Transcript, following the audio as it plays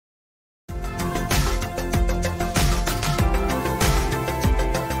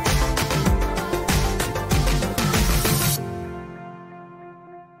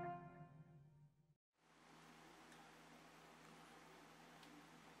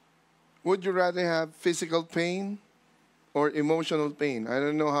Would you rather have physical pain or emotional pain? I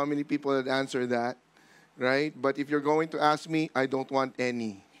don't know how many people would answer that, right? But if you're going to ask me, I don't want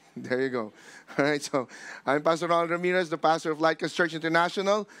any. There you go. All right, so I'm Pastor Ronald Ramirez, the pastor of Lighthouse Church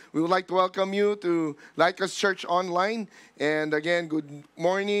International. We would like to welcome you to Lighthouse Church Online. And again, good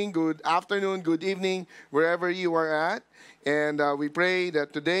morning, good afternoon, good evening, wherever you are at. And we pray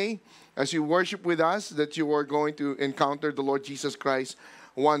that today, as you worship with us, that you are going to encounter the Lord Jesus Christ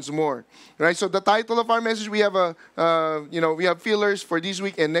once more. Right? So the title of our message, we have we have fillers for this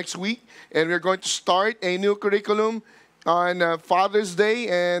week and next week, and we're going to start a new curriculum on Father's Day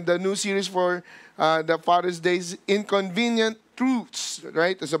and the new series for the Father's Day's Inconvenient Truths.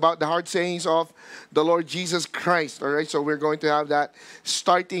 Right? It's about the hard sayings of the Lord Jesus Christ. All right? So we're going to have that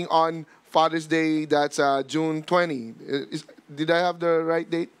starting on Father's Day. That's June 20. Did I have the right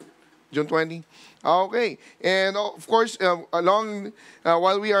date? June 20? Okay. And of course,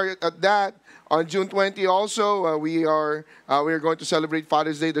 while we are at that, on June 20 also, we are going to celebrate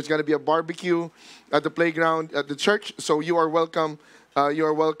Father's Day. There's going to be a barbecue at the playground at the church. So you are welcome. You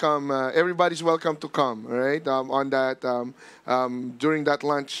are welcome. Everybody's welcome to come, all right, on that, during that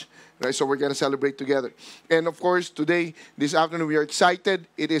lunch. Right, so we're going to celebrate together. And of course, today, this afternoon, we are excited.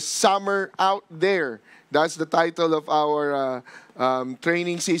 It is summer out there. That's the title of our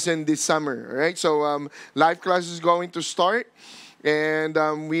training season this summer. Right? So life class is going to start. And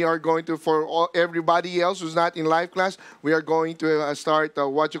we are going to, for everybody else who's not in life class, we are going to start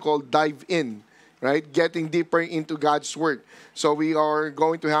what you call dive in. Right? Getting deeper into God's Word. So we are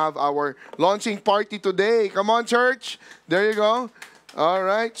going to have our launching party today. Come on, church. There you go. All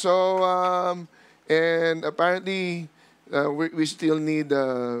right. So, and apparently, we still need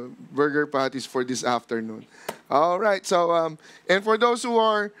burger patties for this afternoon. All right. So, and for those who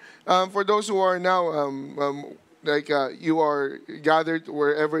are now, you are gathered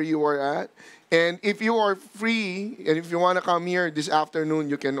wherever you are at, and if you are free and if you want to come here this afternoon,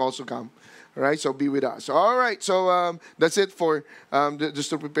 you can also come. All right. So be with us. All right. So that's it for just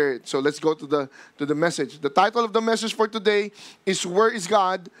to prepare it. So let's go to the message. The title of the message for today is "Where is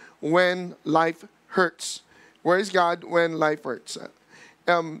God when life hurts?" Where is God when life hurts?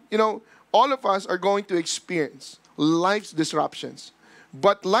 All of us are going to experience life's disruptions.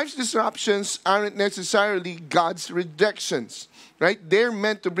 But life's disruptions aren't necessarily God's rejections, right? They're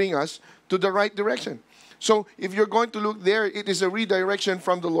meant to bring us to the right direction. So if you're going to look there, it is a redirection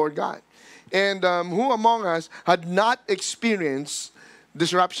from the Lord God. And who among us had not experienced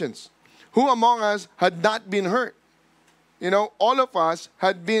disruptions? Who among us had not been hurt? All of us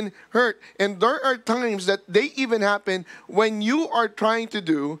had been hurt. And there are times that they even happen when you are trying to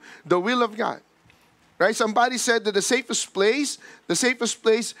do the will of God. Right? Somebody said that the safest place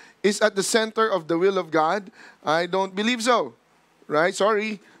is at the center of the will of God. I don't believe so. Right?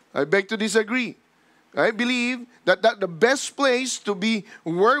 Sorry. I beg to disagree. I believe that the best place to be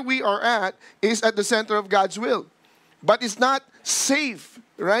where we are at is at the center of God's will. But it's not safe.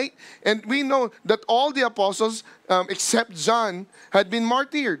 Right? And we know that all the apostles, except John, had been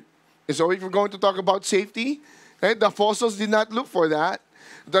martyred. And so if we're going to talk about safety, right, the apostles did not look for that.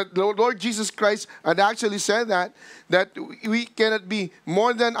 The Lord Jesus Christ had actually said that we cannot be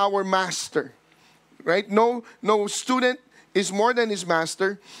more than our master. Right? No student is more than his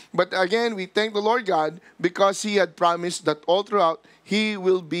master. But again, we thank the Lord God because He had promised that all throughout He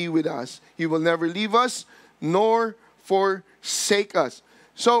will be with us. He will never leave us nor forsake us.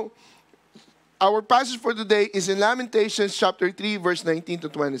 So, our passage for today is in Lamentations chapter 3, verse 19 to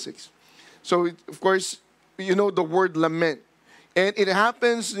 26. So, of course, you know the word lament. And it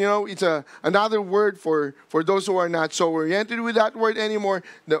happens, it's another word for those who are not so oriented with that word anymore.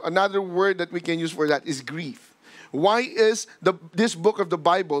 Another word that we can use for that is grief. Why is this book of the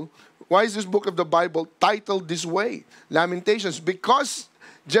Bible titled this way, Lamentations? Because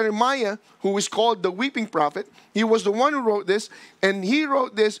Jeremiah, who is called the weeping prophet, he was the one who wrote this, and he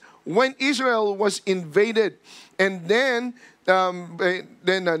wrote this when Israel was invaded. And then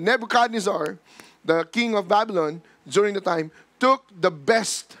Nebuchadnezzar, the king of Babylon, during the time, took the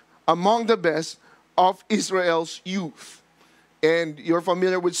best among the best of Israel's youth. And you're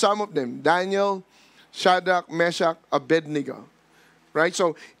familiar with some of them: Daniel, Shadrach, Meshach, Abednego. Right?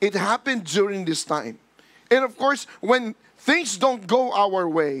 So it happened during this time. And of course, when things don't go our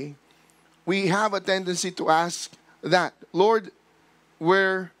way, we have a tendency to ask that, Lord,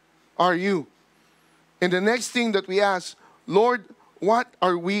 where are you? And the next thing that we ask, Lord, what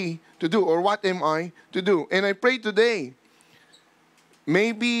are we to do, or what am I to do? And I pray today,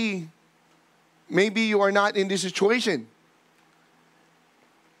 maybe you are not in this situation,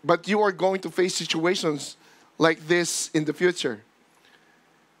 but you are going to face situations like this in the future. But you are going to face situations like this in the future.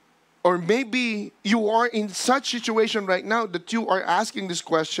 Or maybe you are in such situation right now that you are asking this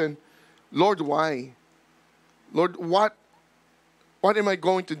question, Lord, why? Lord, what am I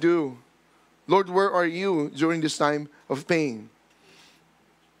going to do? Lord, where are you during this time of pain?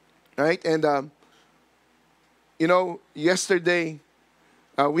 Right? And, yesterday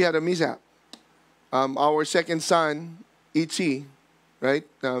we had a mishap. Our second son, Ichi, right?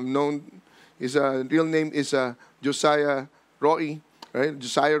 His real name is Josiah Roy, right?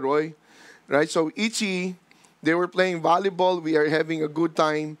 Josiah Roy, right? So Ichi, they were playing volleyball. We are having a good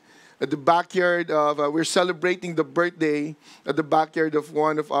time at the backyard of, we're celebrating the birthday at the backyard of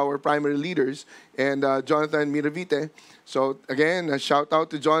one of our primary leaders, and Jonathan Miravite. So again, a shout out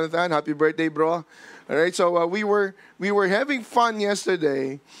to Jonathan. Happy birthday, bro. All right, so we were having fun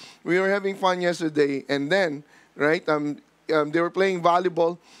yesterday. And then, right, they were playing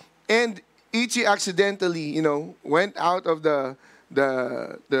volleyball, and Ichi accidentally, went out of the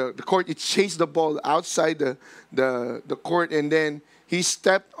court. It chased the ball outside the court, and then he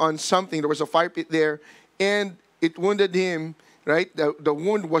stepped on something. There was a fire pit there, and it wounded him, right? The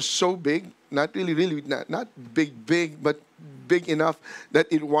wound was so big, not really, not big, but big enough that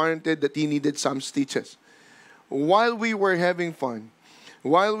it warranted that he needed some stitches. While we were having fun,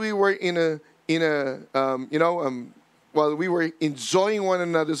 while we were while we were enjoying one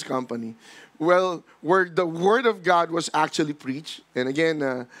another's company, well, where the Word of God was actually preached. And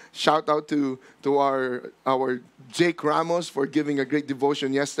again, shout out to our Jake Ramos for giving a great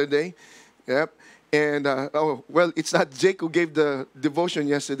devotion yesterday. Yep. And, it's not Jake who gave the devotion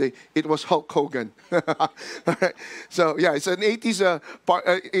yesterday. It was Hulk Hogan. All right. So, yeah, it's an 80s,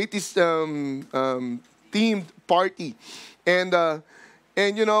 80s themed party. And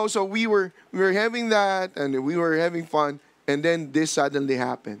so we were having that, and we were having fun. And then this suddenly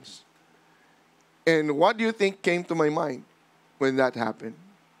happens. And what do you think came to my mind when that happened?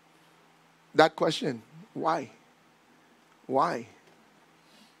 That question, why? Why?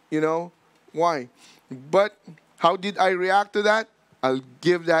 Why? But how did I react to that? I'll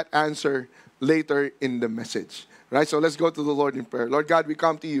give that answer later in the message. Right? So let's go to the Lord in prayer. Lord God, we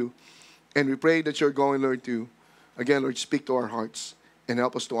come to you, and we pray that you're going, Lord, to, again, Lord, speak to our hearts and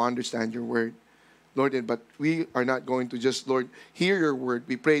help us to understand your word. Lord, but we are not going to just, Lord, hear your word.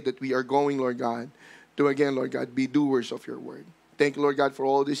 We pray that we are going, Lord God, to again, Lord God, be doers of your word. Thank you, Lord God, for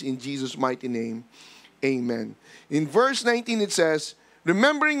all this in Jesus' mighty name. Amen. In verse 19 it says,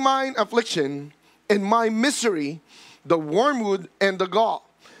 remembering mine affliction and my misery, the wormwood and the gall.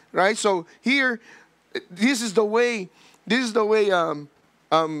 Right? So here, this is the way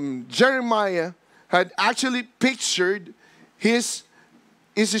Jeremiah had actually pictured his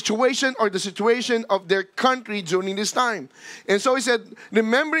situation, or the situation of their country during this time. And so he said,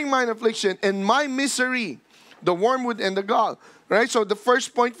 remembering mine affliction and my misery, the wormwood and the gall. Right? So the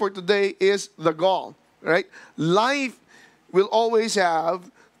first point for today is the gall. Right? Life will always have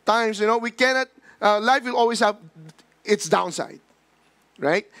times, we cannot, life will always have its downside.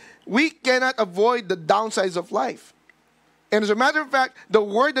 Right? We cannot avoid the downsides of life. And as a matter of fact, the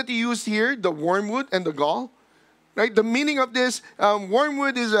word that he used here, the wormwood and the gall, right? The meaning of this,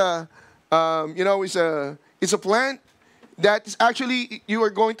 wormwood is it's a plant that is actually, you are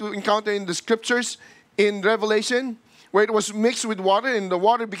going to encounter in the scriptures in Revelation, where it was mixed with water and the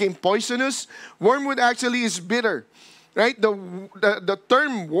water became poisonous. Wormwood actually is bitter, right? The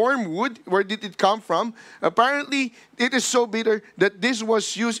term wormwood, where did it come from? Apparently, it is so bitter that this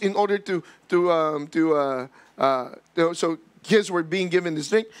was used in order so kids were being given this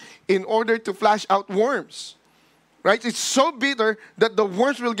drink in order to flash out worms. Right? It's so bitter that the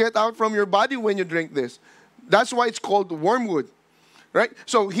worms will get out from your body when you drink this. That's why it's called wormwood. Right?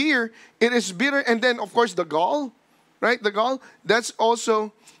 So here, it is bitter. And then, of course, the gall. Right? The gall, it's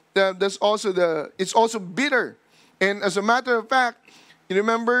also bitter. And as a matter of fact, you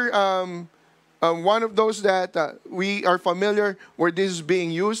remember one of those that we are familiar where this is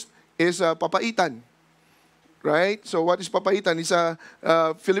being used is papaitan. Right? So what is papaitan? It's a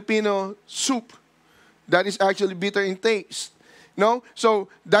Filipino soup that is actually bitter in taste. No? So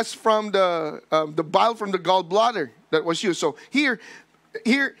that's from the bile from the gallbladder that was used. So here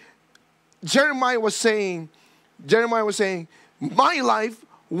Jeremiah was saying, my life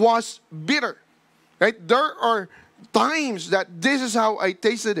was bitter. Right? There are times that this is how I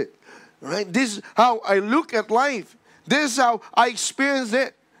tasted it. Right? This is how I look at life. This is how I experienced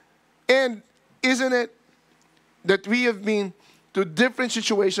it. And isn't it that we have been to different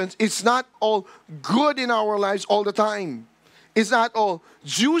situations? It's not all good in our lives all the time. It's not all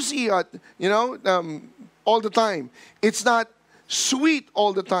juicy, all the time. It's not sweet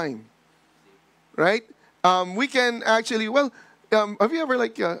all the time. Right? We can actually, have you ever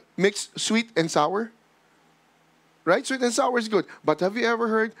like mixed sweet and sour? Right? Sweet and sour is good. But have you ever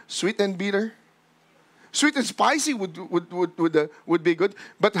heard sweet and bitter? Sweet and spicy would be good.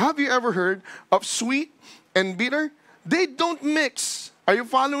 But have you ever heard of sweet and bitter? They don't mix. Are you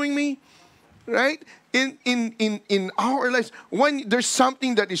following me? Right? In our lives, when there's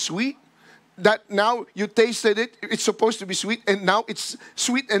something that is sweet, that now you tasted it, it's supposed to be sweet, and now it's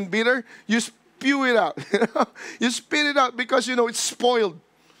sweet and bitter, you spew it out. You spit it out because it's spoiled.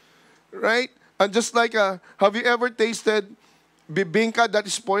 Right? And just like, have you ever tasted bibingka that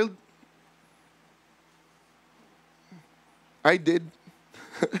is spoiled? I did.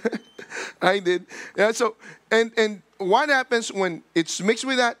 I did. Yeah, so, and what happens when it's mixed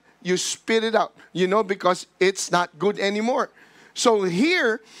with that? You spit it out, because it's not good anymore. So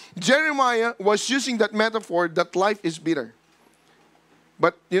here, Jeremiah was using that metaphor that life is bitter.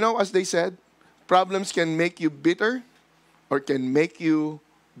 But, as they said, problems can make you bitter or can make you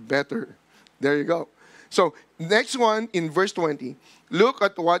better. There you go. So, next one in verse 20. Look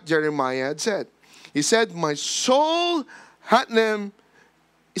at what Jeremiah had said. He said, my soul had them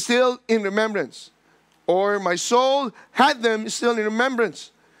still in remembrance. Or my soul had them still in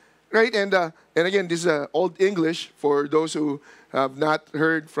remembrance. Right? And again, this is Old English for those who have not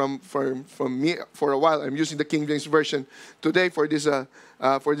heard from me for a while. I'm using the King James Version today for this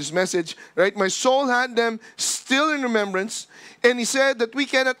message. Right? My soul had them still in remembrance. And he said that we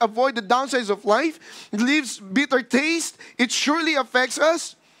cannot avoid the downsides of life. It leaves bitter taste. It surely affects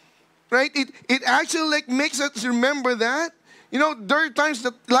us. Right? It actually makes us remember that. There are times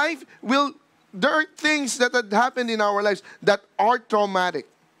that there are things that had happened in our lives that are traumatic.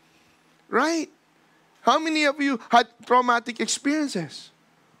 Right? How many of you had traumatic experiences?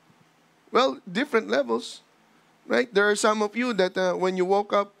 Well, different levels. Right? There are some of you that when you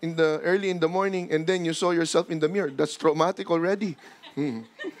woke up early in the morning and then you saw yourself in the mirror, that's traumatic already.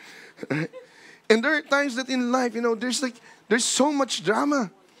 Right? And there are times that in life, there's so much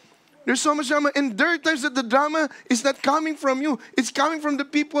drama. There's so much drama. And there are times that the drama is not coming from you. It's coming from the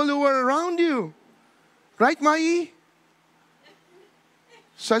people who are around you. Right, Mai?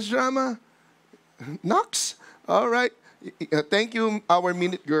 Such drama. Knocks. All right. Thank you, our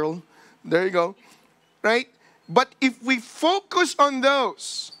minute girl. There you go. Right? But if we focus on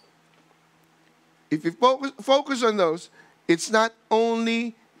those, it's not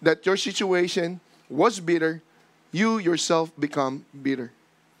only that your situation was bitter, you yourself become bitter.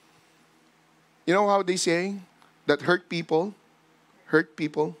 You know how they say that hurt people, right?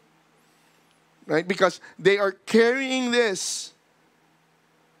 Because they are carrying this,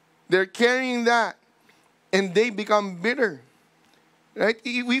 they're carrying that, and they become bitter, right?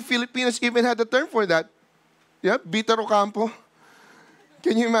 We Filipinos even had a term for that. Yeah, bitero campo.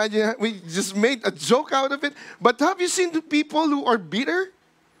 Can you imagine? We just made a joke out of it. But have you seen the people who are bitter?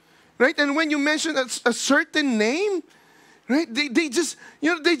 Right? And when you mention a certain name, right? They just,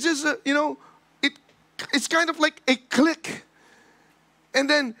 it's kind of like a click. And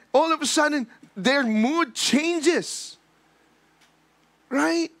then all of a sudden, their mood changes.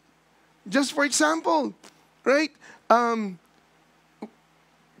 Right? Just for example, right? Karen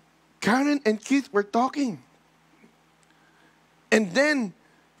and Keith were talking. And then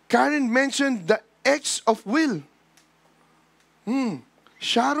Karen mentioned the ex of Will.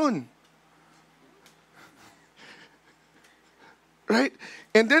 Sharon. Right?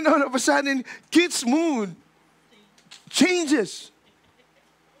 And then all of a sudden, Keith's mood changes.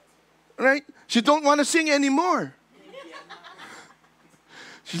 Right? She don't want to sing anymore.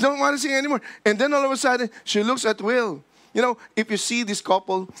 She don't want to sing anymore. And then all of a sudden, she looks at Will. If you see this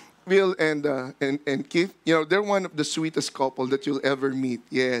couple, Will and Keith, they're one of the sweetest couple that you'll ever meet.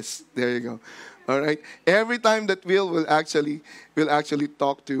 Yes, there you go. All right. Every time that Will will actually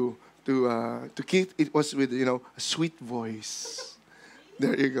talk to Keith, it was with a sweet voice.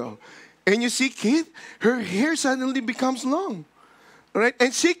 There you go. And you see Keith, her hair suddenly becomes long. All right,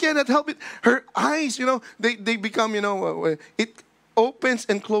 and she cannot help it. Her eyes, they become, it opens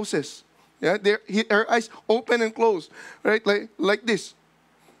and closes. Yeah, her eyes open and close. Right, like this.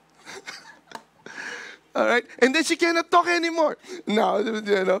 All right, and then she cannot talk anymore.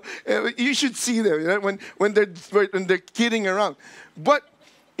 No, you should see them, when they're kidding around. But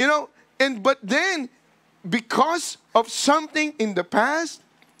but then because of something in the past,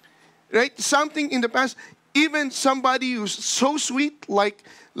 right? Something in the past, even somebody who's so sweet like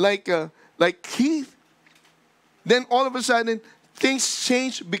Keith, then all of a sudden things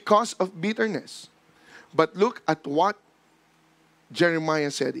change because of bitterness. But look at what Jeremiah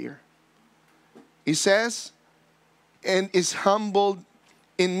said here. He says, and is humbled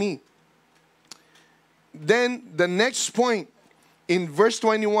in me. Then the next point, in verse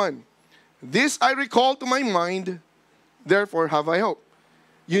 21. This I recall to my mind, therefore have I hope.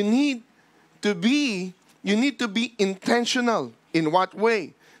 You need to be intentional. In what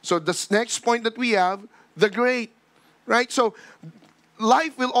way? So the next point that we have, the great, right? So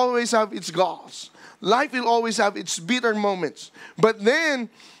life will always have its galls. Life will always have its bitter moments. But then,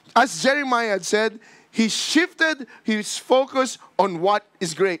 as Jeremiah had said, he shifted his focus on what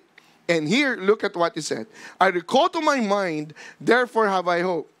is great. And here, look at what he said. I recall to my mind, therefore have I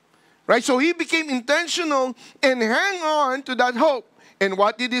hope. Right? So he became intentional and hang on to that hope. And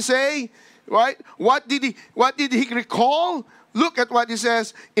what did he say? Right? What did he recall? Look at what he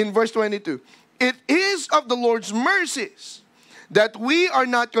says in verse 22. It is of the Lord's mercies that we are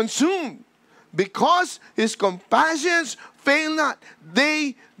not consumed, because his compassions fail not.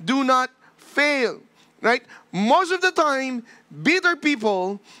 They do not fail. Right? Most of the time, bitter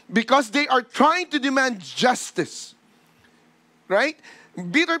people, because they are trying to demand justice. Right?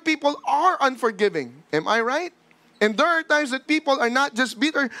 Bitter people are unforgiving. Am I right? And there are times that people are not just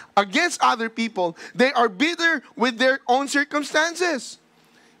bitter against other people. They are bitter with their own circumstances.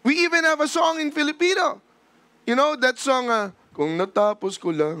 We even have a song in Filipino. You know that song, Kung natapos ko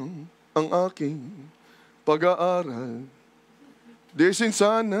lang ang aking pag-aaral, dear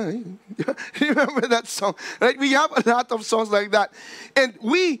sinsanay. Remember that song? Right? We have a lot of songs like that. And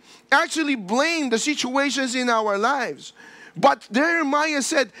we actually blame the situations in our lives. But Jeremiah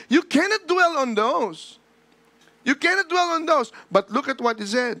said, you cannot dwell on those. You cannot dwell on those. But look at what he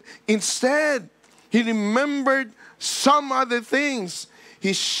said. Instead, he remembered some other things.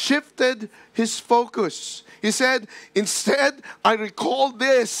 He shifted his focus. He said, instead, I recall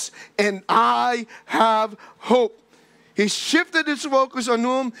this and I have hope. He shifted his focus on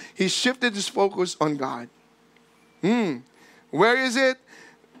whom? He shifted his focus on God. Where is it?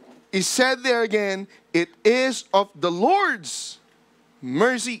 He said there again, it is of the Lord's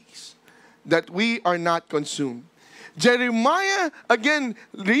mercies that we are not consumed. Jeremiah, again,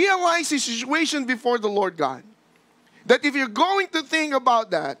 realized his situation before the Lord God. That if you're going to think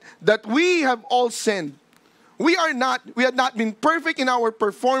about that we have all sinned. We have not been perfect in our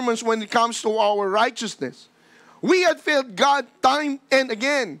performance when it comes to our righteousness. We had failed God time and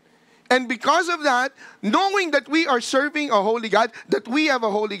again. And because of that, knowing that we are serving a holy God, that we have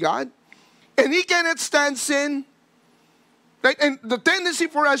a holy God, and He cannot stand sin, right? And the tendency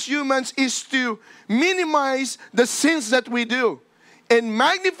for us humans is to minimize the sins that we do and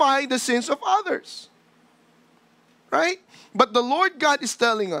magnify the sins of others. Right? But the Lord God is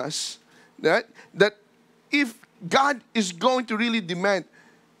telling us that if God is going to really demand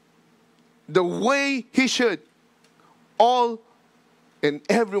the way He should, all and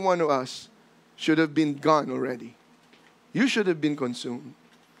every one of us should have been gone already. You should have been consumed.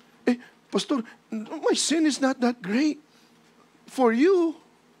 Pastor, my sin is not that great for you.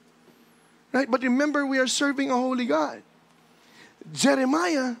 Right? But remember, we are serving a holy God.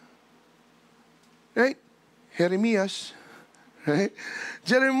 Jeremiah, right? Jeremias, right?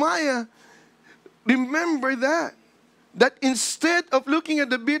 Jeremiah, remember that instead of looking at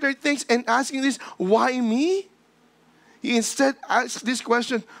the bitter things and asking this, why me? He instead asked this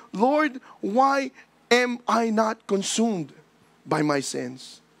question, Lord, why am I not consumed by my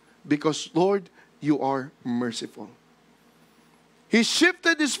sins? Because, Lord, you are merciful. He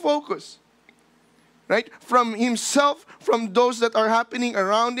shifted his focus, right? From himself, from those that are happening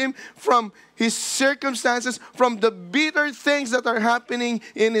around him, from his circumstances, from the bitter things that are happening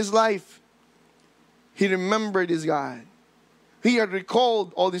in his life. He remembered his God. He had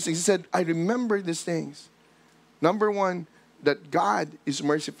recalled all these things. He said, I remember these things. Number one, that God is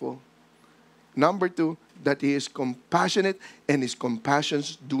merciful. Number two, that He is compassionate and His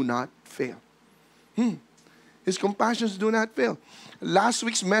compassions do not fail. His compassions do not fail. Last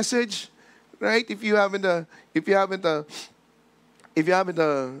week's message, right? If you haven't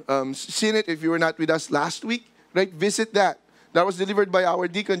seen it, if you were not with us last week, right? Visit that. That was delivered by our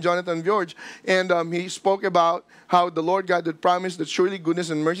deacon, Jonathan George. And he spoke about how the Lord God had promised that surely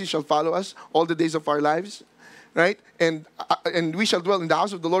goodness and mercy shall follow us all the days of our lives. Right? And we shall dwell in the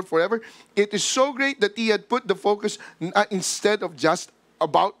house of the Lord forever. It is so great that He had put the focus, instead of just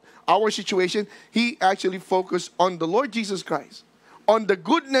about our situation, He actually focused on the Lord Jesus Christ, on the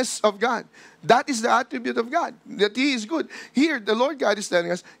goodness of God. That is the attribute of God, that He is good. Here, the Lord God is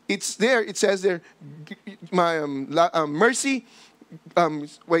telling us, it's there, it says there, mercy,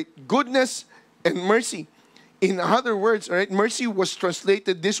 goodness and mercy. In other words, right, mercy was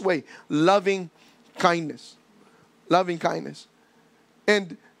translated this way, loving kindness. Loving kindness.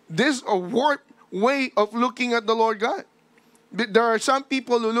 And this is a warped way of looking at the Lord God. There are some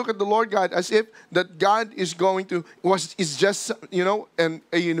people who look at the Lord God as if that God is going to, is just,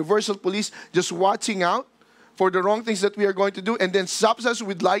 a universal police just watching out for the wrong things that we are going to do and then stops us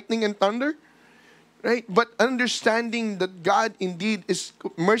with lightning and thunder. Right? But understanding that God indeed is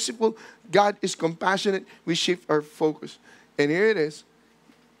merciful, God is compassionate, we shift our focus. And here it is.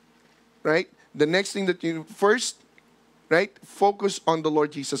 Right? The next thing that you first, right? Focus on the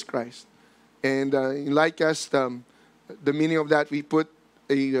Lord Jesus Christ. And like us, the meaning of that, we put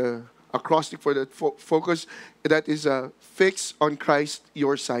a acrostic for that focus. That is fix on Christ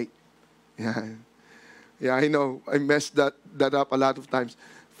your sight. Yeah. Yeah, I know. I messed that up a lot of times.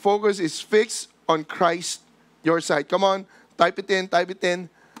 Focus is fix on Christ your sight. Come on, type it in, type it in.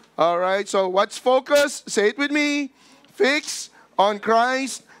 All right, so what's focus? Say it with me. Fix on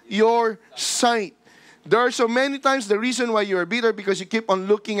Christ your sight. There are so many times the reason why you are bitter because you keep on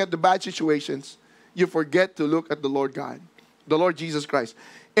looking at the bad situations. You forget to look at the Lord God, the Lord Jesus Christ.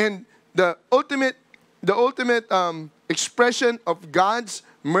 And the ultimate expression of God's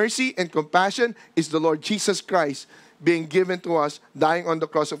mercy and compassion is the Lord Jesus Christ being given to us, dying on the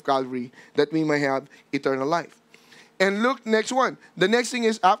cross of Calvary, that we may have eternal life. And look, next one. The next thing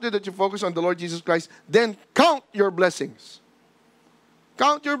is, after that you focus on the Lord Jesus Christ, then count your blessings.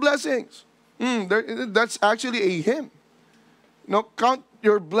 Count your blessings. That's actually a hymn. Count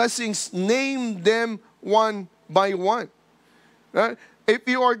your blessings. Name them one by one. If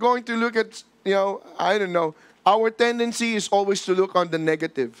you are going to look at, I don't know, our tendency is always to look on the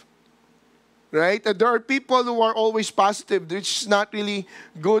negative. Right? There are people who are always positive, which is not really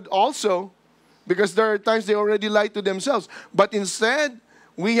good also, because there are times they already lie to themselves. But instead,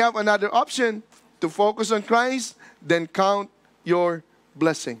 we have another option to focus on Christ, then count your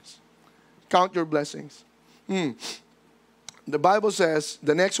blessings. Count your blessings. The Bible says,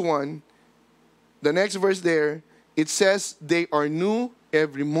 the next one, the next verse there, it says they are new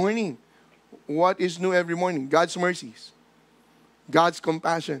every morning. What is new every morning? God's mercies. God's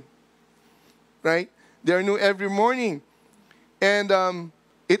compassion. Right? They are new every morning. And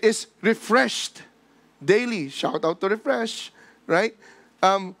it is refreshed daily. Shout out to refresh. Right?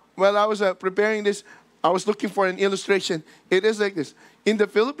 While I was preparing this, I was looking for an illustration. It is like this. In the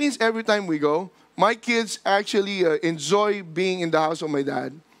Philippines, every time we go, my kids actually enjoy being in the house of my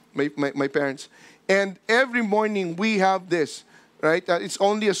dad, my parents. And every morning we have this. Right? It's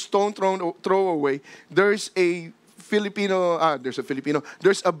only a stone throw away. There's a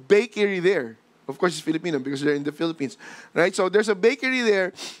There's a bakery there. Of course, it's Filipino because they're in the Philippines, right? So there's a bakery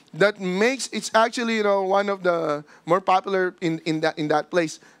there that it's actually one of the more popular in that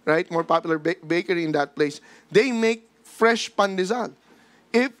place, right? More popular bakery in that place. They make fresh pandesal.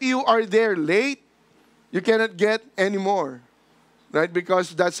 If you are there late, you cannot get any more, right?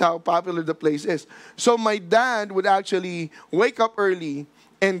 Because that's how popular the place is. So my dad would actually wake up early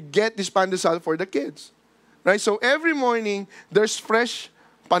and get this pandesal for the kids, right? So every morning there's fresh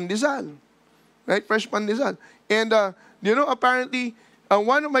pandesal. Right? Fresh pandesal. And, apparently,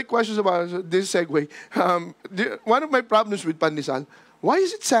 one of my questions about this segue, one of my problems with pandesal, why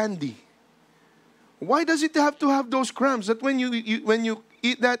is it sandy? Why does it have to have those crumbs that when you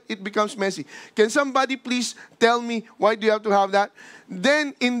eat that, it becomes messy? Can somebody please tell me why do you have to have that?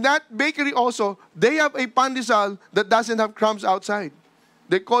 Then, in that bakery also, they have a pandesal that doesn't have crumbs outside.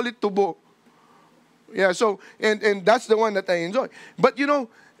 They call it tubo. Yeah, so, and that's the one that I enjoy. But,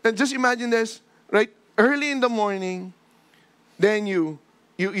 just imagine this. Right? Early in the morning, then you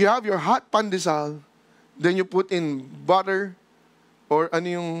have your hot pandesal, then you put in butter, or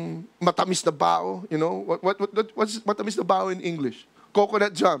yung matamis na bao, what's matamis na bao in English?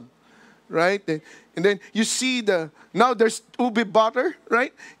 Coconut jam, right? And then you see now there's ube butter,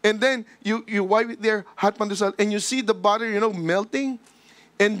 right? And then you wipe it there, hot pandesal, and you see the butter, melting,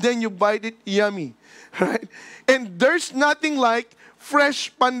 and then you bite it, yummy, right? And there's nothing like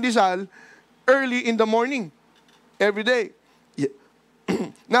fresh pandesal early in the morning, every day. Yeah.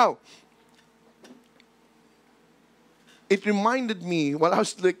 Now, it reminded me while I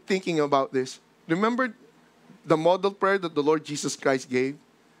was thinking about this. Remember the model prayer that the Lord Jesus Christ gave?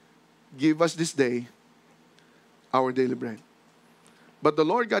 Give us this day our daily bread. But the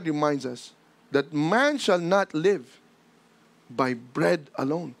Lord God reminds us that man shall not live by bread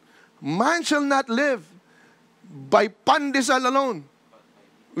alone. Man shall not live by pandesal alone.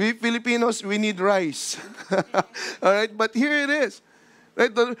 We Filipinos, we need rice. All right, but here it is.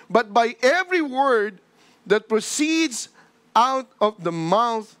 Right? But by every word that proceeds out of the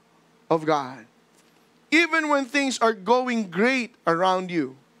mouth of God. Even when things are going great around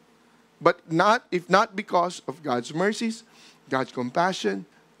you. But if not because of God's mercies, God's compassion,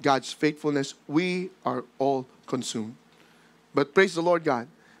 God's faithfulness, we are all consumed. But praise the Lord God.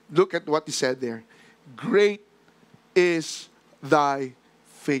 Look at what he said there. Great is thy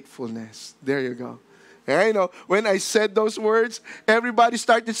faithfulness. There you go. And I know when I said those words, everybody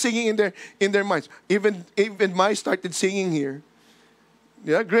started singing in their minds. Even Mai started singing here.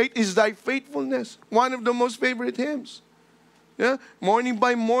 Yeah, great is thy faithfulness. One of the most favorite hymns. Yeah, morning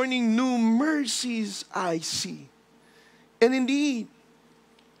by morning, new mercies I see. And indeed,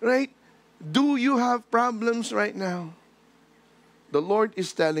 right? Do you have problems right now? The Lord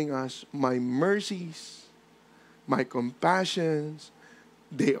is telling us, my mercies, my compassions,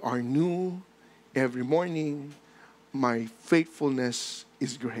 they are new every morning. My faithfulness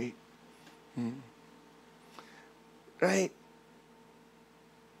is great. Right?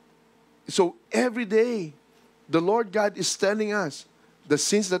 So every day, the Lord God is telling us the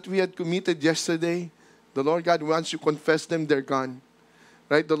sins that we had committed yesterday, the Lord God wants you to confess them, they're gone.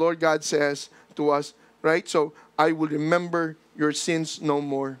 Right? The Lord God says to us, right? So, I will remember your sins no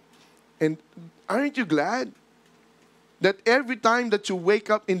more. And aren't you glad that every time that you wake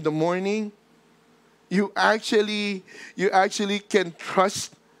up in the morning, you actually can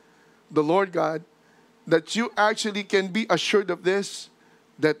trust the Lord God, that you actually can be assured of this,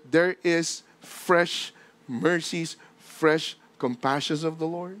 that there is fresh mercies, fresh compassions of the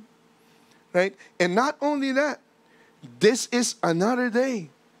Lord. Right? And not only that, this is another day.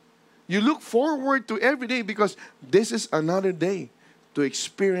 You look forward to every day because this is another day to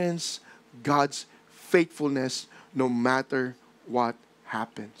experience God's faithfulness no matter what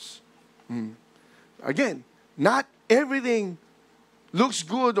happens. Again, not everything looks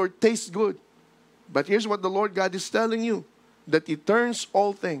good or tastes good. But here's what the Lord God is telling you, that He turns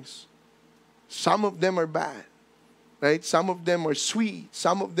all things. Some of them are bad, right? Some of them are sweet.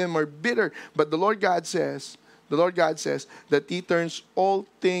 Some of them are bitter. But the Lord God says that He turns all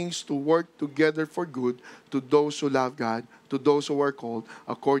things to work together for good to those who love God, to those who are called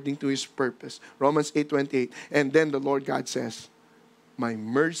according to His purpose. Romans 8:28. And then the Lord God says, my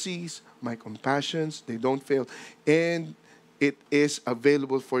mercies, my compassions, they don't fail. And it is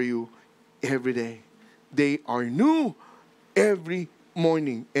available for you every day. They are new every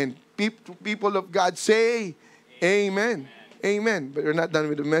morning. And people of God say, Amen. Amen. But we're not done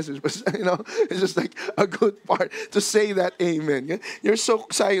with the message. But, it's just like a good part to say that amen. You're so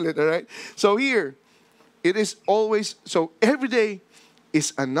silent, all right? So here, it is always, so every day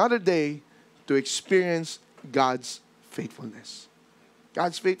is another day to experience God's faithfulness.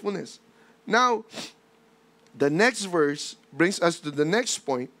 God's faithfulness. Now, the next verse brings us to the next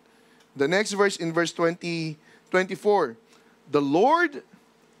point. The next verse in verse 24. The Lord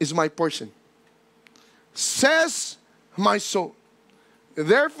is my portion, says my soul.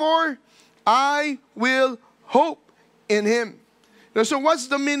 Therefore, I will hope in Him. Now, so what's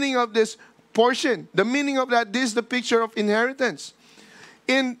the meaning of this portion? The meaning of that, this is the picture of inheritance.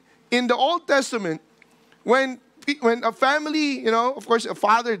 In the Old Testament, when a family, of course, a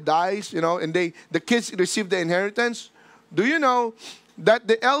father dies, and the kids receive the inheritance, do you know that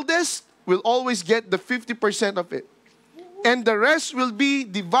the eldest will always get the 50% of it? And the rest will be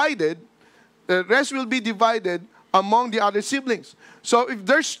divided. The rest will be divided among the other siblings. So if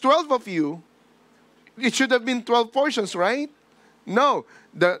there's 12 of you, it should have been 12 portions, right? No.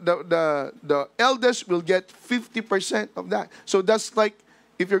 The eldest will get 50% of that. So that's like,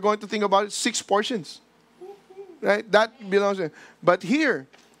 if you're going to think about it, 6 portions. Right? That belongs to him. But here,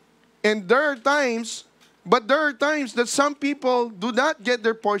 and there are times that some people do not get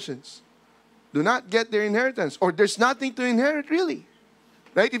their portions. Do not get their inheritance. Or there's nothing to inherit really.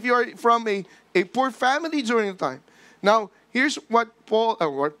 Right? If you are from a poor family during the time. Now, here's what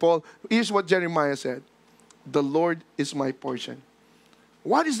here's what Jeremiah said. The Lord is my portion.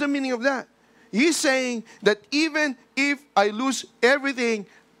 What is the meaning of that? He's saying that even if I lose everything,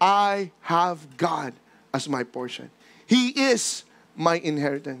 I have God as my portion. He is my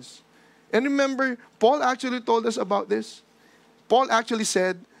inheritance. And remember, Paul actually told us about this. Paul actually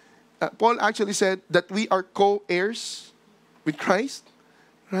said that we are co-heirs with Christ.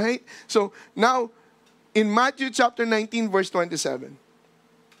 Right? So now, in Matthew chapter 19, verse 27,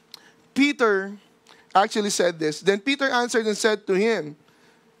 Peter actually said this. Then Peter answered and said to him,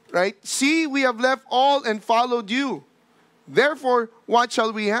 right, see, we have left all and followed you. Therefore, what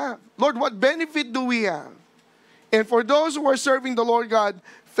shall we have? Lord, what benefit do we have? And for those who are serving the Lord God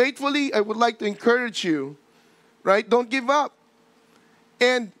faithfully, I would like to encourage you, right? Don't give up.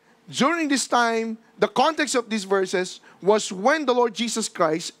 And during this time, the context of these verses was when the Lord Jesus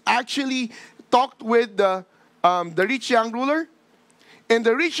Christ actually talked with the rich young ruler. And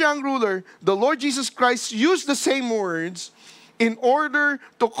the rich young ruler, the Lord Jesus Christ used the same words in order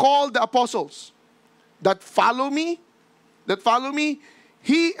to call the apostles that follow me, that follow me,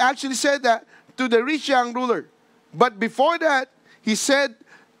 he actually said that to the rich young ruler. But before that, he said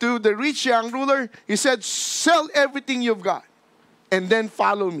to the rich young ruler, he said, sell everything you've got and then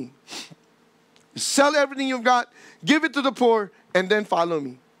follow me. Sell everything you've got, give it to the poor, and then follow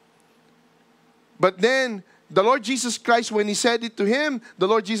me. But then the Lord Jesus Christ, when he said it to him, the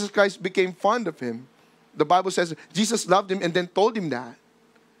Lord Jesus Christ became fond of him. The Bible says Jesus loved him and then told him that.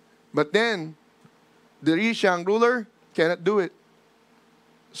 But then the rich young ruler cannot do it.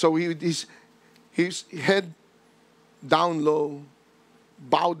 So his head down low,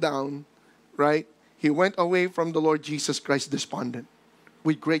 bowed down, right? He went away from the Lord Jesus Christ despondent,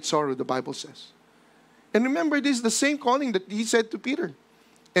 with great sorrow, the Bible says. And remember, this is the same calling that he said to Peter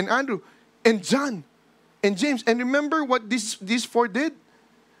and Andrew and John and James. And remember what these four did?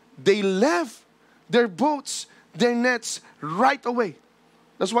 They left their boats, their nets right away.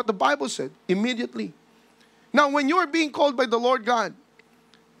 That's what the Bible said, immediately. Now, when you are being called by the Lord God,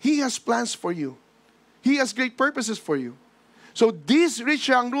 He has plans for you. He has great purposes for you. So this rich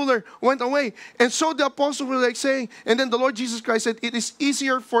young ruler went away. And so the apostles were like saying, and then the Lord Jesus Christ said, it is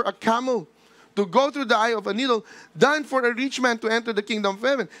easier for a camel to go through the eye of a needle than for a rich man to enter the kingdom of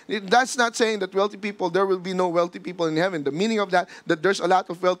heaven. That's not saying that wealthy people, there will be no wealthy people in heaven. The meaning of that there's a lot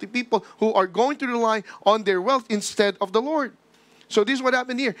of wealthy people who are going to rely on their wealth instead of the Lord. So this is what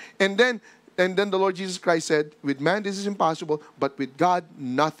happened here. And then the Lord Jesus Christ said, with man this is impossible, but with God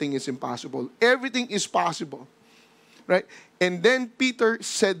nothing is impossible. Everything is possible. Right? And then Peter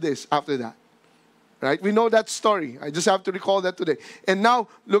said this after that. Right? We know that story. I just have to recall that today. And now,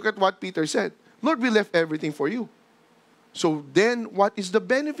 look at what Peter said. Lord, we left everything for you. So then, what is the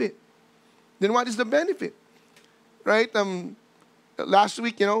benefit? Then what is the benefit? Right? Last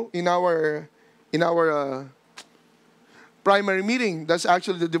week, in our primary meeting, that's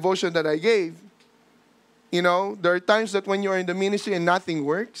actually the devotion that I gave. There are times that when you are in the ministry and nothing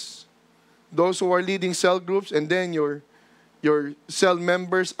works, those who are leading cell groups and then your cell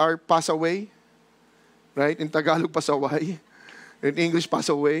members are pass away. Right? In Tagalog, pasaway. In English, pass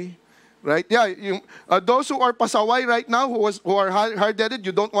away. Right? Yeah, those who are pasaway right now, who are hard-headed,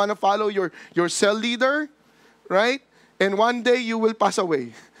 you don't want to follow your cell leader, right? And one day you will pass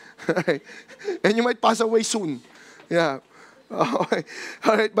away. Right? And you might pass away soon. Yeah. All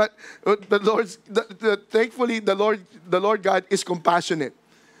right. But thankfully, the Lord God is compassionate.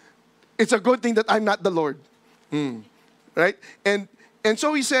 It's a good thing that I'm not the Lord. Right? And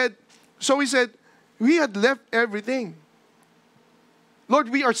so he said, we had left everything. Lord,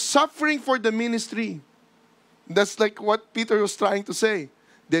 we are suffering for the ministry. That's like what Peter was trying to say.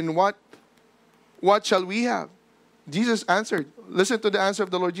 Then what shall we have? Jesus answered. Listen to the answer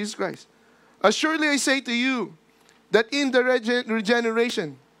of the Lord Jesus Christ. Assuredly I say to you that in the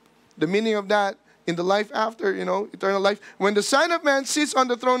regeneration, the meaning of that, in the life after, eternal life, when the Son of Man sits on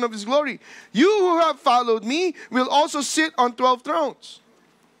the throne of His glory, you who have followed me will also sit on 12 thrones.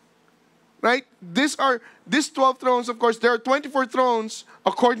 Right? These 12 thrones, of course, there are 24 thrones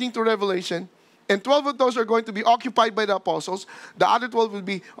according to Revelation. And 12 of those are going to be occupied by the apostles. The other 12 will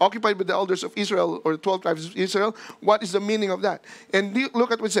be occupied by the elders of Israel, or the 12 tribes of Israel. What is the meaning of that? And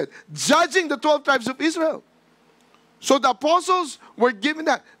look at what it said. Judging the 12 tribes of Israel. So the apostles were given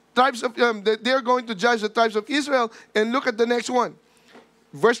that. They are going to judge the tribes of Israel. And look at the next one.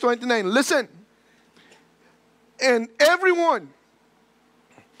 Verse 29. Listen. And everyone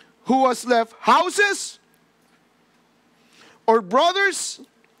who has left houses, or brothers,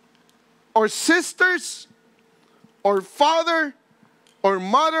 or sisters, or father, or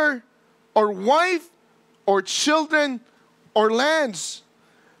mother, or wife, or children, or lands,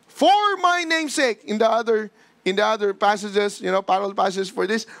 for my name's sake. In the other passages, parallel passages for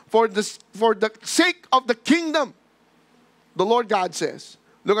this, for the sake of the kingdom, the Lord God says.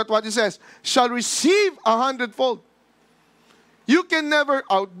 Look at what He says. Shall receive 100-fold. You can never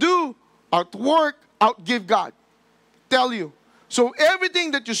outdo, outwork, outgive God. Tell you. So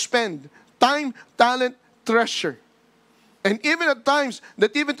everything that you spend, time, talent, treasure. And even at times,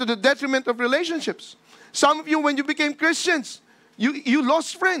 that even to the detriment of relationships. Some of you, when you became Christians, you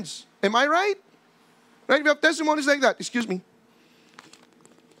lost friends. Am I right? Right? We have testimonies like that. Excuse me.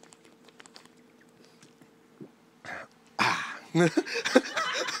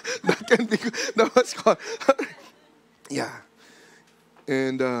 That can be good. That was called. Yeah.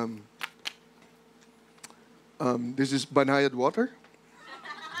 And this is Banayad water.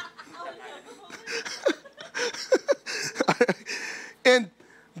 And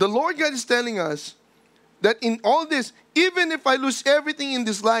the Lord God is telling us that in all this, even if I lose everything in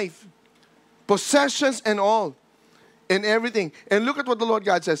this life, possessions and all, and everything, and look at what the Lord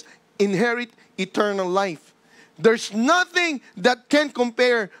God says, inherit eternal life. There's nothing that can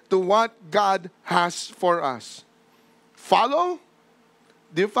compare to what God has for us. Follow?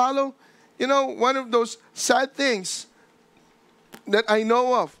 Do you follow? You know, one of those sad things that I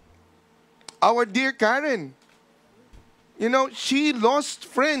know of, our dear Karen, you know, she lost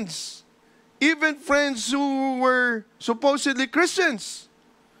friends. Even friends who were supposedly Christians,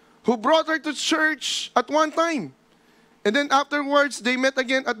 who brought her to church at one time. And then afterwards, they met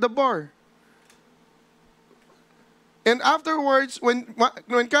again at the bar. And afterwards, when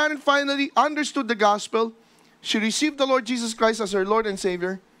Karen finally understood the gospel, she received the Lord Jesus Christ as her Lord and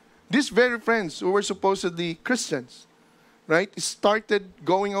Savior. These very friends who were supposedly Christians, right, started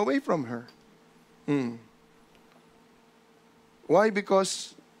going away from her. Why?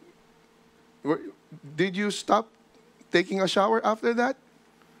 Because did you stop taking a shower after that?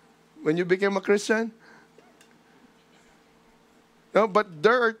 When you became a Christian? No, but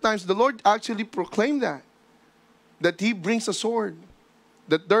there are times the Lord actually proclaimed that He brings a sword.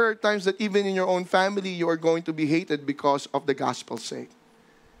 That there are times that even in your own family you are going to be hated because of the gospel's sake.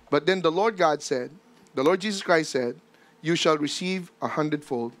 But then the Lord God said, the Lord Jesus Christ said, you shall receive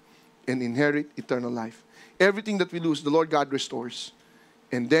 100-fold and inherit eternal life. Everything that we lose, the Lord God restores.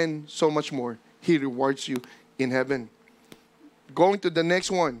 And then so much more, He rewards you in heaven. Going to the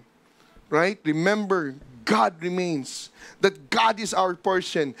next one, right? Remember, God remains. That God is our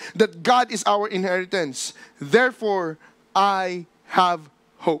portion. That God is our inheritance. Therefore, I have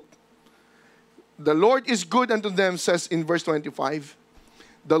hope. The Lord is good unto them, says in verse 25.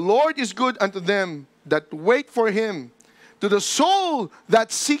 The Lord is good unto them that wait for Him, to the soul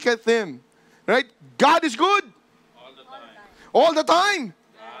that seeketh Him. Right? God is good. All the time. All the time.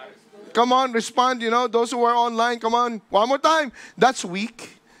 Come on, respond. You know, those who are online, come on. One more time. That's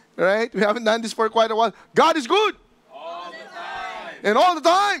weak. Right? We haven't done this for quite a while. God is good. All the time. And all the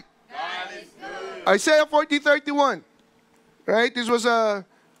time. God is good. Isaiah 40:31. Right? This was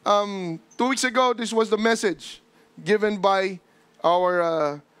 2 weeks ago. This was the message given by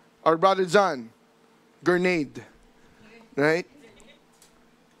our brother John Grenade. Right?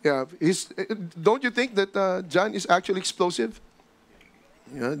 Yeah. Don't you think that John is actually explosive?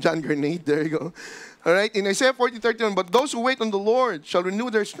 Yeah, John Grenade. There you go. All right. In Isaiah 40:31, but those who wait on the Lord shall renew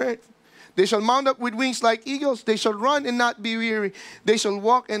their strength. They shall mount up with wings like eagles. They shall run and not be weary. They shall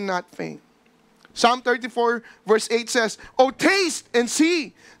walk and not faint. Psalm 34 verse 8 says, "Oh, taste and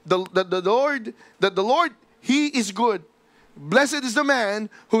see that the Lord, He is good. Blessed is the man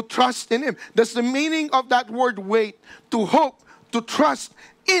who trusts in Him." That's the meaning of that word wait, to hope, to trust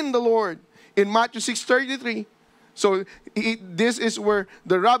in the Lord. In Matthew 6:33, so this is where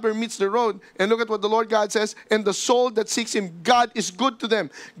the rubber meets the road. And look at what the Lord God says, "And the soul that seeks Him, God is good to them."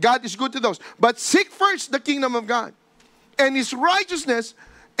 God is good to those. But seek first the kingdom of God and His righteousness,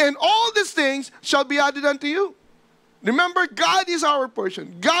 and all these things shall be added unto you. Remember, God is our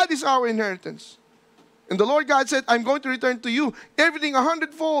portion. God is our inheritance. And the Lord God said, "I'm going to return to you everything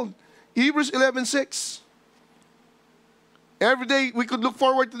 100-fold." Hebrews 11:6. Every day we could look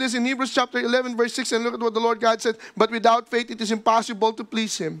forward to this in Hebrews chapter 11 verse 6, and look at what the Lord God said. "But without faith it is impossible to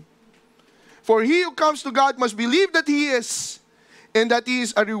please Him. For he who comes to God must believe that He is, and that He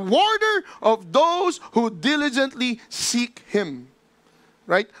is a rewarder of those who diligently seek Him."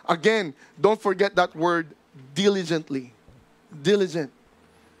 Right? Again, don't forget that word, diligently. Diligent.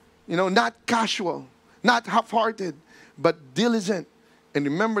 You know, not casual, not half-hearted, but diligent. And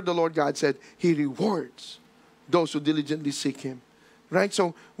remember, the Lord God said, He rewards those who diligently seek Him. Right?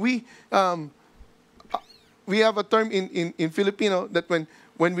 So we have a term in Filipino that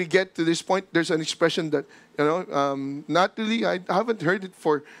when we get to this point, there's an expression that, you know, not really, I haven't heard it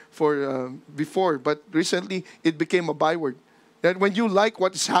for before, but recently it became a byword. That when you like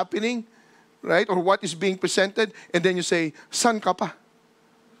what is happening, right, or what is being presented, and then you say, "San ka pa?"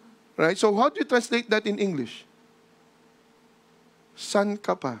 Right? So how do you translate that in English? San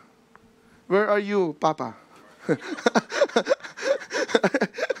ka pa? Where are you, Papa?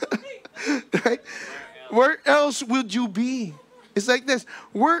 Right? Where else would you be? It's like this.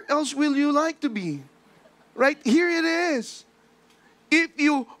 Where else will you like to be? Right? Here it is. If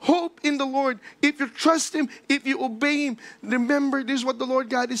you hope in the Lord, if you trust Him, if you obey Him, remember this is what the Lord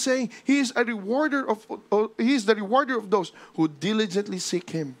God is saying. He is a rewarder He is the rewarder of those who diligently seek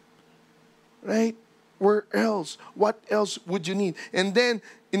Him. Right? Where else? What else would you need? And then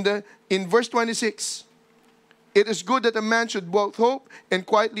in verse 26, "It is good that a man should both hope and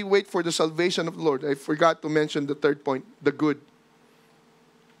quietly wait for the salvation of the Lord." I forgot to mention the third point, the good.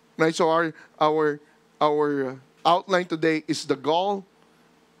 Right? So our outline today is the gall,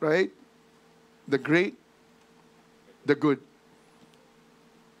 right? The great, the good.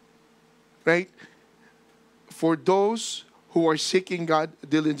 Right? for those who are seeking God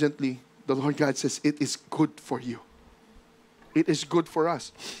diligently, the Lord God says, it is good for you. It is good for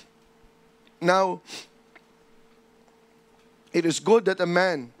us. Now, it is good that a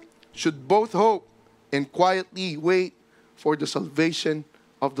man should both hope and quietly wait for the salvation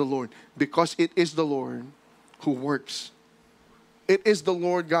of the Lord, because it is the Lord who works. It is the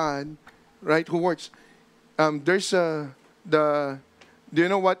Lord God, right, who works. Do you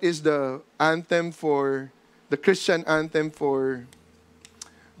know what is the anthem for, the Christian anthem for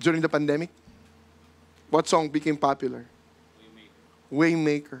during the pandemic? What song became popular?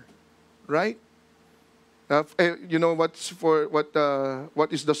 Waymaker, right? You know what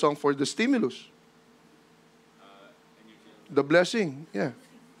is the song for the stimulus? The blessing, yeah.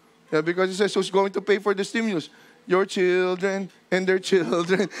 Yeah, because it says who's going to pay for the stimulus? Your children and their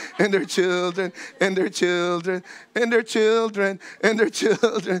children and their children and their children and their children and their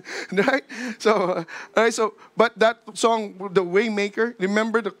children, right? So, but that song, the Waymaker,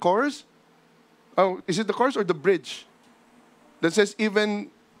 remember the chorus? Oh, is it the chorus or the bridge? That says, even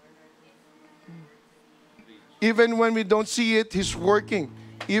when we don't see it, He's working.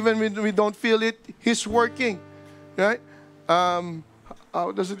 Even when we don't feel it, He's working. Right?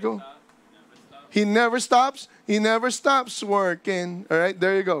 How does it go? He never stops. He never stops working. All right,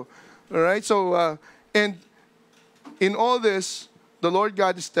 there you go. All right, so, and in all this, the Lord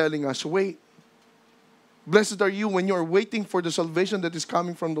God is telling us, wait. Blessed are you when you are waiting for the salvation that is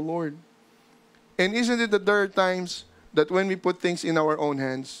coming from the Lord. And isn't it that there are times that when we put things in our own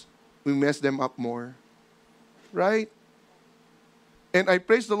hands, we mess them up more? Right? And I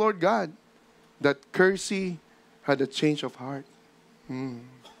praise the Lord God that Kirsty had a change of heart.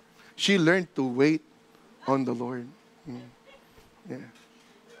 She learned to wait on the Lord. Yeah.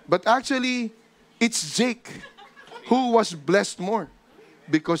 But actually, it's Jake who was blessed more,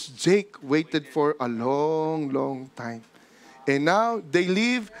 because Jake waited for a long, long time. And now they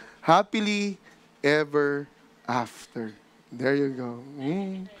live happily ever after. There you go.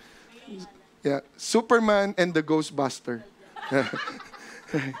 Yeah, Superman and the Ghostbuster.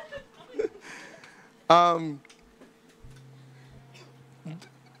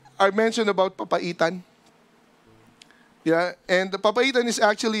 I mentioned about papaitan. Yeah, and the papaitan is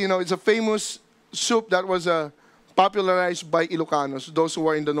actually, it's a famous soup that was popularized by Ilocanos, those who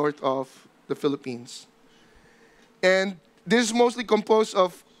are in the north of the Philippines. And this is mostly composed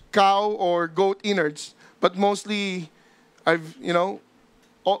of cow or goat innards, but mostly,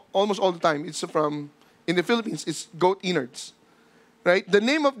 almost all the time, it's in the Philippines, it's goat innards. Right? The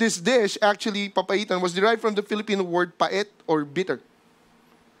name of this dish, actually, papaitan, was derived from the Filipino word pait or bitter.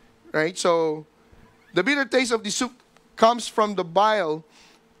 Right? So, the bitter taste of the soup comes from the bile,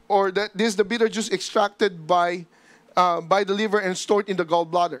 or the bitter juice extracted by the liver and stored in the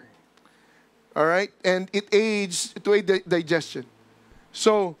gallbladder. All right? And it aids to aid digestion.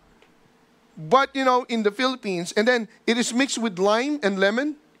 So, but, in the Philippines, and then it is mixed with lime and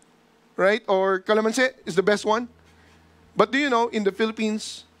lemon, right? Or calamansi is the best one. But do you know, in the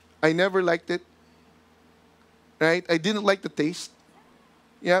Philippines, I never liked it. Right? I didn't like the taste.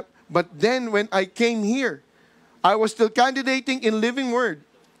 Yeah. But then when I came here, I was still candidating in Living Word.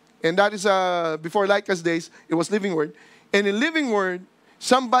 And that is, before Lyca's days, it was Living Word. And in Living Word,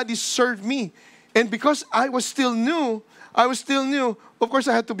 somebody served me. And because I was still new, of course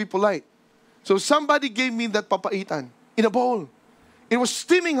I had to be polite. So somebody gave me that papaitan in a bowl. It was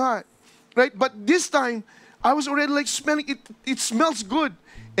steaming hot. Right? But this time, I was already like smelling it. It smells good.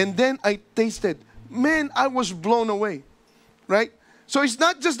 And then I tasted. Man, I was blown away. Right? So it's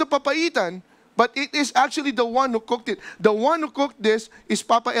not just the papaitan, but it is actually the one who cooked it. The one who cooked this is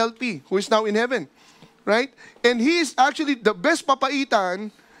Papa LP, who is now in heaven. Right? And he is actually the best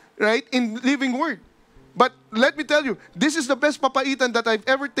papaitan, right, in Living Word. But let me tell you, this is the best papaitan that I've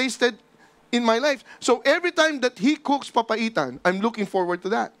ever tasted in my life. So every time that he cooks papaitan, I'm looking forward to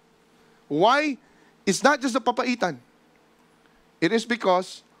that. Why? It's not just the papaitan. It is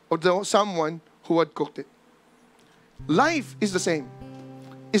because of someone who had cooked it. Life is the same.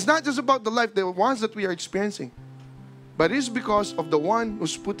 It's not just about the life, the ones that we are experiencing. But it is because of the one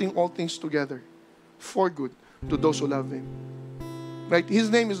who's putting all things together for good to those who love Him. Right? His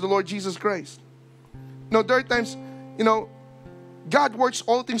name is the Lord Jesus Christ. Now, there are times, God works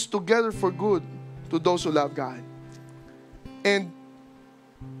all things together for good to those who love God. And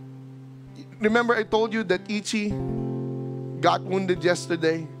remember I told you that Ichi got wounded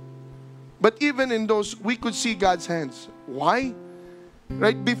yesterday. But even in those, we could see God's hands. Why?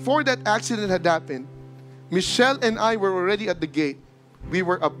 Right? Before that accident had happened, Michelle and I were already at the gate. We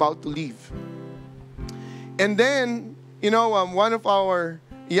were about to leave. And then, one of our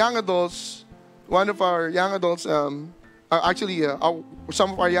young adults one of our young adults, some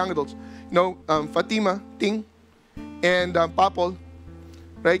of our young adults, Fatima, Ting, and Papol,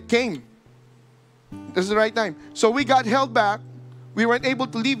 right, came. This is the right time. So we got held back. We weren't able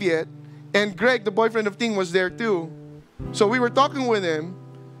to leave yet. And Greg, the boyfriend of Ting, was there too. So we were talking with him,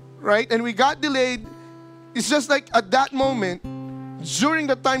 right? And we got delayed. It's just like at that moment, during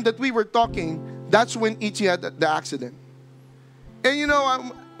the time that we were talking, that's when Ichi had the accident. And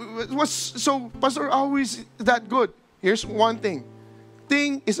it was so, Pastor, how is that good? Here's one thing.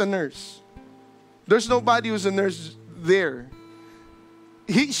 Ting is a nurse. There's nobody who's a nurse there.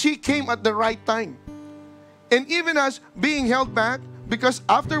 She came at the right time. And even us being held back, because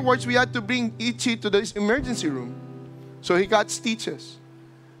afterwards we had to bring Ichi to this emergency room. So he got stitches.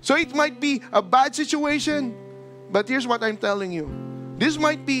 So it might be a bad situation, but here's what I'm telling you. This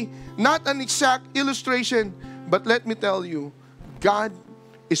might be not an exact illustration, but let me tell you, God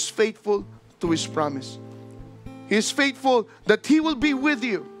is faithful to His promise. He is faithful that He will be with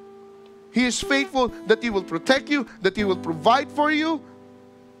you. He is faithful that He will protect you, that He will provide for you.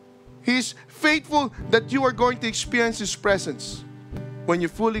 He is faithful that you are going to experience His presence when you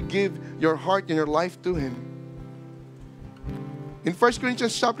fully give your heart and your life to Him. In 1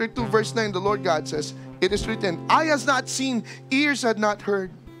 Corinthians chapter 2, verse 9, the Lord God says, it is written, eye has not seen, ears had not heard.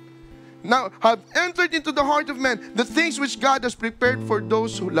 Now have entered into the heart of man the things which God has prepared for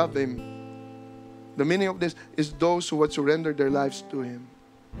those who love Him. The meaning of this is those who would surrender their lives to Him.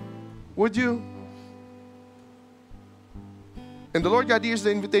 Would you? And the Lord God, here's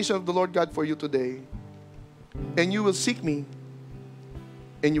the invitation of the Lord God for you today. And you will seek me,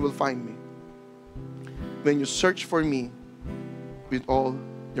 and you will find me, when you search for me with all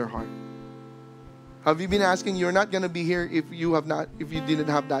your heart. Have you been asking? You're not going to be here if you didn't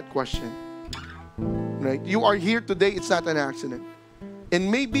have that question. Right? You are here today, it's not an accident. And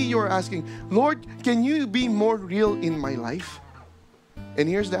maybe you're asking, Lord, can you be more real in my life? And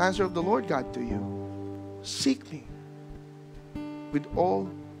here's the answer of the Lord God to you. Seek me with all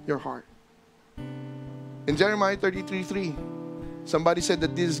your heart. In Jeremiah 33:3, somebody said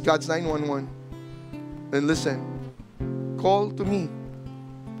that this is God's 911. And listen, call to me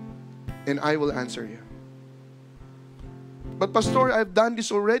and I will answer you. But Pastor, I've done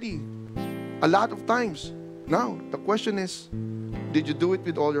this already a lot of times. Now, the question is, did you do it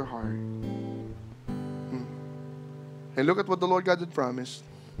with all your heart? And look at what the Lord God had promised.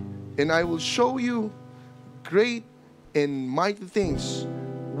 And I will show you great and mighty things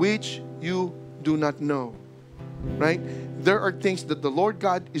which you do not know. Right? There are things that the Lord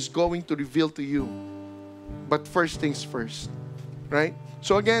God is going to reveal to you. But first things first. Right?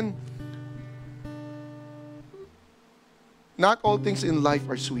 So again, not all things in life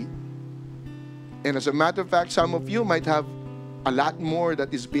are sweet. And as a matter of fact, some of you might have a lot more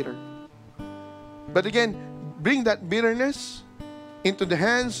that is bitter. But again, bring that bitterness into the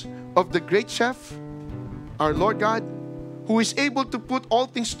hands of the great chef, our Lord God, who is able to put all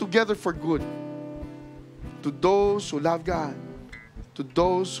things together for good. To those who love God, to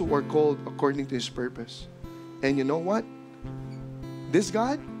those who are called according to His purpose. And you know what? This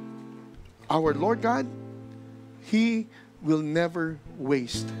God, our Lord God, He will never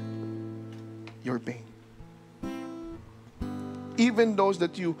waste your pain. Even those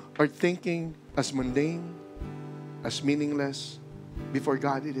that you are thinking as mundane, as meaningless, before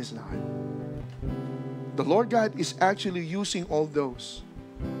God it is not. The Lord God is actually using all those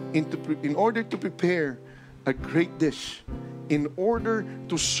in order to prepare a great dish, in order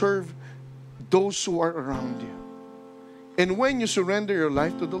to serve those who are around you. And when you surrender your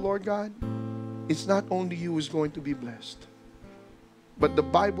life to the Lord God, it's not only you who is going to be blessed, but the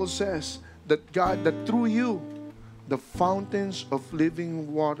Bible says that God, that through you, the fountains of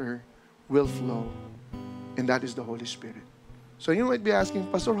living water will flow. And that is the Holy Spirit. So you might be asking,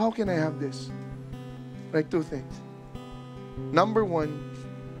 Pastor, how can I have this? Like two things. Number one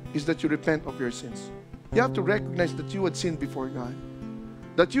is that you repent of your sins. You have to recognize that you had sinned before God.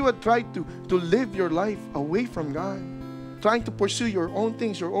 That you had tried to live your life away from God. Trying to pursue your own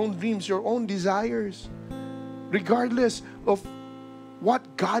things, your own dreams, your own desires. Regardless of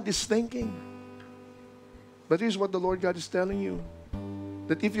what God is thinking. But here's what the Lord God is telling you.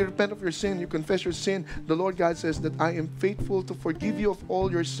 That if you repent of your sin, you confess your sin, the Lord God says that I am faithful to forgive you of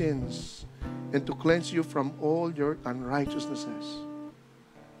all your sins and to cleanse you from all your unrighteousnesses.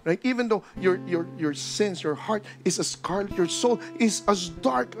 Right? Even though your sins, your heart is as scarlet, your soul is as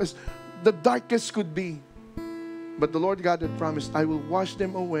dark as the darkest could be. But the Lord God had promised, I will wash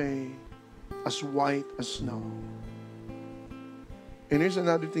them away as white as snow. And here's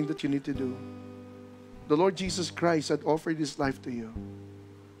another thing that you need to do. The Lord Jesus Christ had offered His life to you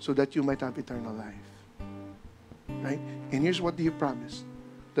so that you might have eternal life. Right? And here's what He promised.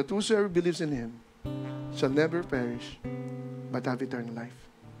 That whosoever believes in Him shall never perish, but have eternal life.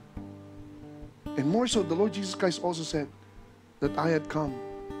 And more so, the Lord Jesus Christ also said that I had come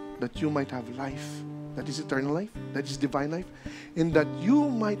that you might have life. That is eternal life. That is divine life. And that you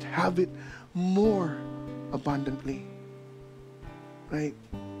might have it more abundantly. Right?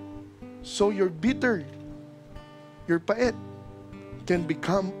 So your bitter, your pait, can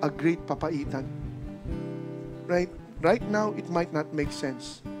become a great papaitan. Right? Right now, it might not make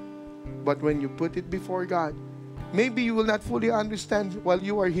sense. But when you put it before God, maybe you will not fully understand while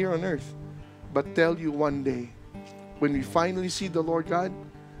you are here on earth. But tell you one day, when we finally see the Lord God,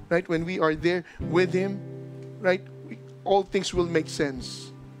 right, when we are there with Him, right, all things will make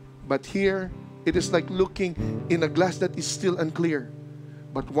sense. But here, it is like looking in a glass that is still unclear.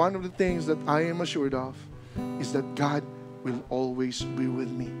 But one of the things that I am assured of is that God will always be with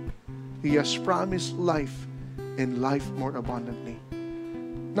me. He has promised life and life more abundantly.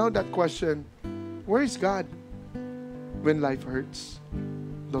 Now that question, where is God when life hurts?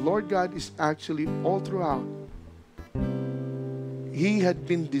 The Lord God is actually all throughout. He had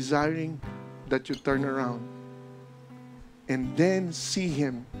been desiring that you turn around and then see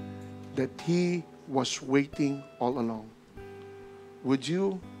Him, that He was waiting all along. Would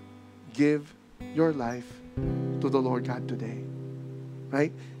you give your life to the Lord God today?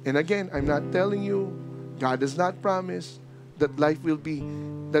 Right? And again, I'm not telling you, God does not promise that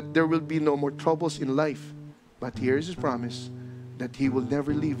that there will be no more troubles in life. But here is His promise, that He will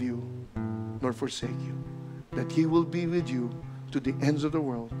never leave you nor forsake you. That He will be with you to the ends of the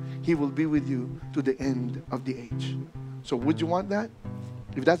world. He will be with you to the end of the age. So would you want that?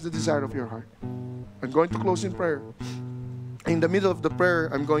 If that's the desire of your heart. I'm going to close in prayer. In the middle of the prayer,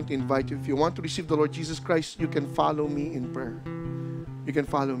 I'm going to invite you. If you want to receive the Lord Jesus Christ, you can follow me in prayer. You can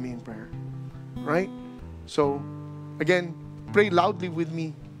follow me in prayer. Right? So, again, pray loudly with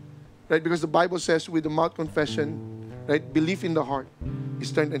me. Right? Because the Bible says with the mouth confession, right, belief in the heart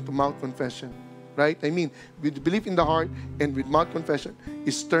is turned into mouth confession. Right? I mean, with belief in the heart and with mouth confession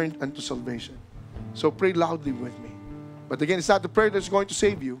is turned unto salvation. So pray loudly with me. But again, it's not the prayer that's going to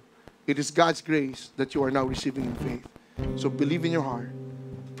save you. It is God's grace that you are now receiving in faith. So believe in your heart.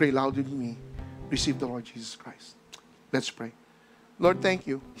 Pray loudly with me. Receive the Lord Jesus Christ. Let's pray. Lord, thank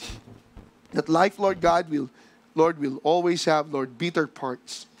you that life, Lord God, will always have, Lord, bitter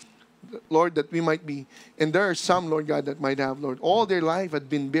parts. Lord, that we might be, and there are some, Lord God, that might have, Lord, all their life had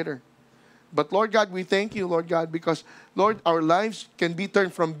been bitter. But Lord God, we thank you, Lord God, because, Lord, our lives can be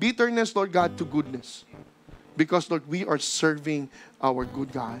turned from bitterness, Lord God, to goodness. Because, Lord, we are serving our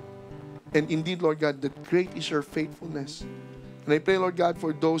good God. And indeed, Lord God, that great is your faithfulness. And I pray, Lord God,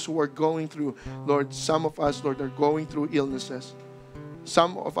 for those who are going through, Lord, some of us, Lord, are going through illnesses.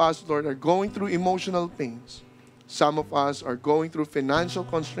 Some of us, Lord, are going through emotional pains. Some of us are going through financial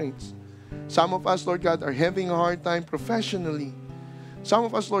constraints. Some of us, Lord God, are having a hard time professionally. Some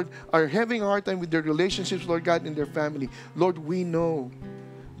of us, Lord, are having a hard time with their relationships, Lord God, in their family. Lord, we know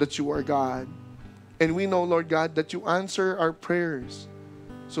that you are God. And we know, Lord God, that you answer our prayers.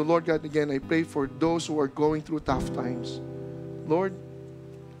 So, Lord God, again, I pray for those who are going through tough times. Lord,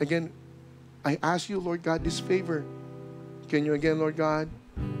 again, I ask you, Lord God, this favor. Can you again, Lord God,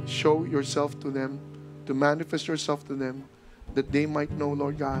 show yourself to them, to manifest yourself to them, that they might know,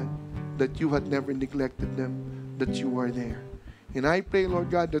 Lord God, that you had never neglected them, that you are there. And I pray,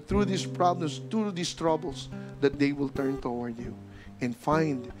 Lord God, that through these problems, through these troubles, that they will turn toward you and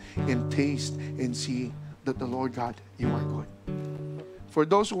find and taste and see that the Lord God, you are good. For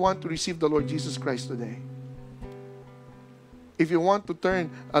those who want to receive the Lord Jesus Christ today, if you want to turn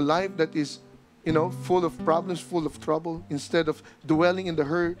a life that is, full of problems, full of trouble, instead of dwelling in the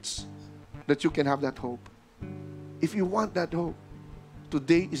hurts, that you can have that hope. If you want that hope,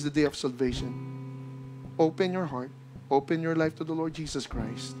 today is the day of salvation. Open your heart. Open your life to the Lord Jesus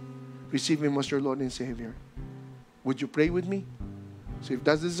Christ. Receive Him as your Lord and Savior. Would you pray with me? So if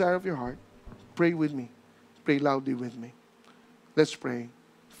that's the desire of your heart, pray with me. Pray loudly with me. Let's pray.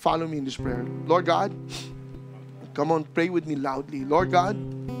 Follow me in this prayer. Lord God, come on, pray with me loudly. Lord God,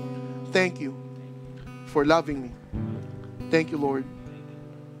 thank you for loving me. Thank you, Lord,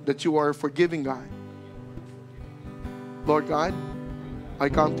 that you are a forgiving God. Lord God, I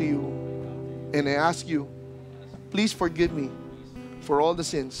come to you and I ask you, please forgive me for all the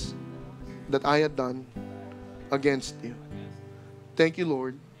sins that I had done against you. Thank you,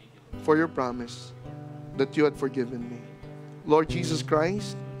 Lord, for your promise that you had forgiven me. Lord Jesus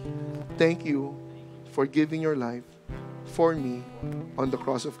Christ, thank you for giving your life for me on the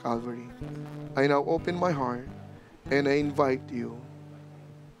cross of Calvary. I now open my heart and I invite you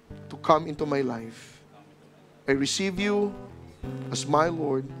to come into my life. I receive you as my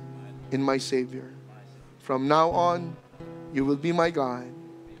Lord and my Savior. From now on, you will be my God.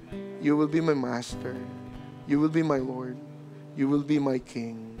 You will be my Master. You will be my Lord. You will be my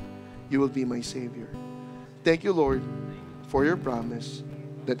King. You will be my Savior. Thank you, Lord, for your promise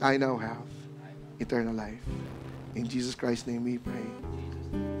that I now have eternal life. In Jesus Christ's name we pray.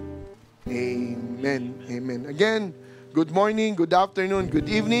 Amen. Amen. Again, good morning, good afternoon, good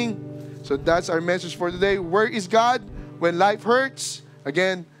evening. So that's our message for today. Where is God when life hurts?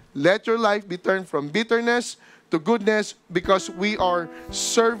 Again, let your life be turned from bitterness to goodness, because we are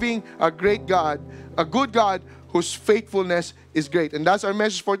serving a great God, a good God whose faithfulness is great. And that's our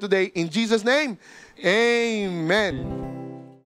message for today. In Jesus' name, amen.